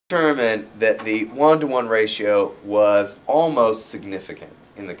determined that the 1-to-1 ratio was almost significant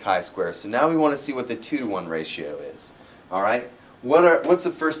in the chi-square. So now we want to see what the 2-to-1 ratio is. All right? What's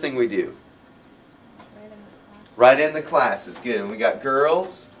the first thing we do? Write in the classes. Good. And we got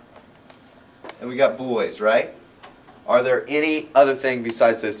girls and we got boys, right? Are there any other thing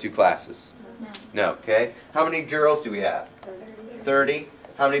besides those two classes? No. Okay. How many girls do we have? 30.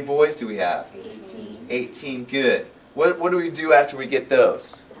 How many boys do we have? 18. Good. What do we do after we get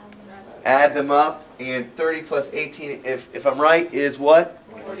those? Add them up, and 30 plus 18, if I'm right, is what?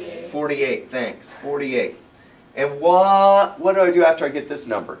 48. 48. Thanks. 48. And what do I do after I get this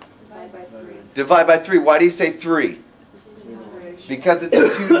number? Divide by 3. Divide by 3. Why do you say 3? Because it's a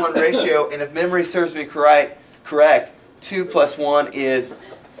 2-to-1 ratio, and if memory serves me correct, 2 plus 1 is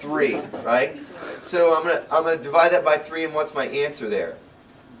 3, right? So I'm gonna divide that by 3, and what's my answer there?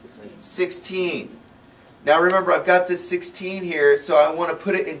 16. Now remember, I've got this 16 here, so I want to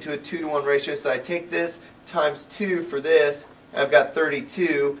put it into a 2-to-1 ratio. So I take this times 2 for this, and I've got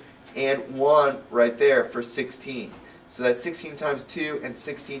 32, and 1 right there for 16. So that's 16 times 2 and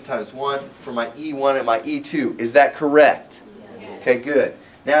 16 times 1 for my E1 and my E2. Is that correct? Yes. Okay, good.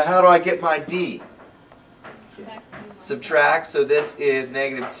 Now how do I get my D? Subtract, so this is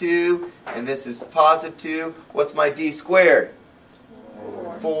 -2, and this is +2. What's my D squared?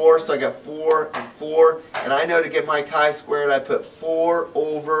 4, so I got 4 and 4. And I know to get my chi-squared, I put 4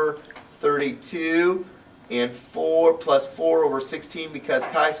 over 32 and 4 plus 4 over 16, because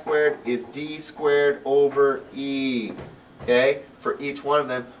chi-squared is D squared over E. Okay, for each one of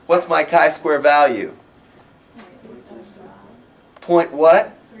them. What's my chi-square value? Point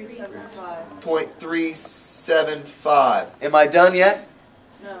what? 0.375. Am I done yet?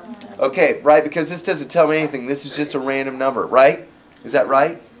 No. Okay, right, because this doesn't tell me anything. This is just a random number, right? Is that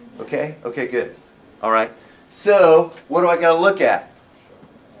right? Okay? Okay, good. All right. So, what do I got to look at?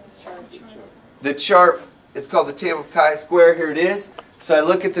 The chart. It's called the table of chi-square. Here it is. So I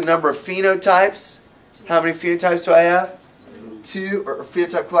look at the number of phenotypes. How many phenotypes do I have? 2, or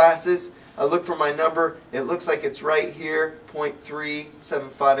phenotype classes. I look for my number. It looks like it's right here,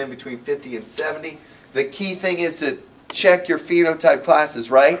 0.375, in between 50 and 70. The key thing is to check your phenotype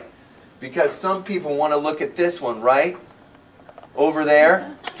classes, right? Because some people want to look at this one, right? Over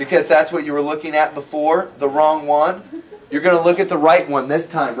there, because that's what you were looking at before, the wrong one. You're going to look at the right one this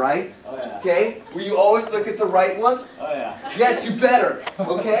time, right? Oh, yeah. Okay? Will you always look at the right one? Oh, yeah. Yes, you better.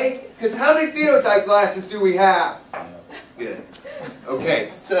 Okay? Because how many phenotype classes do we have? Good.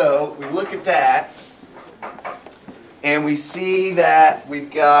 Okay, so we look at that, and we see that we've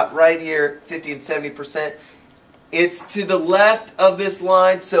got right here 50 and 70%. It's to the left of this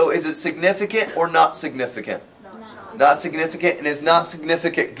line, so is it significant or not significant? Not significant. And is not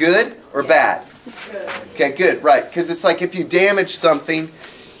significant good or bad? Good. Okay, good, right. Because it's like if you damage something,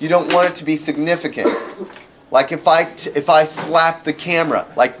 you don't want it to be significant. Like if I slap the camera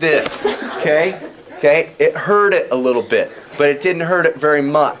like this, okay, it hurt it a little bit, but it didn't hurt it very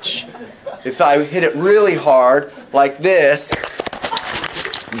much. If I hit it really hard like this,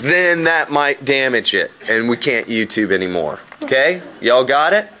 then that might damage it, and we can't YouTube anymore. Okay, y'all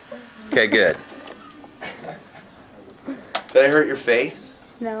got it? Okay, good. Did I hurt your face?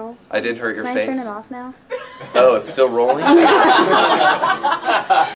 No. I didn't hurt your Can face? I turn it off now? Oh, it's still rolling?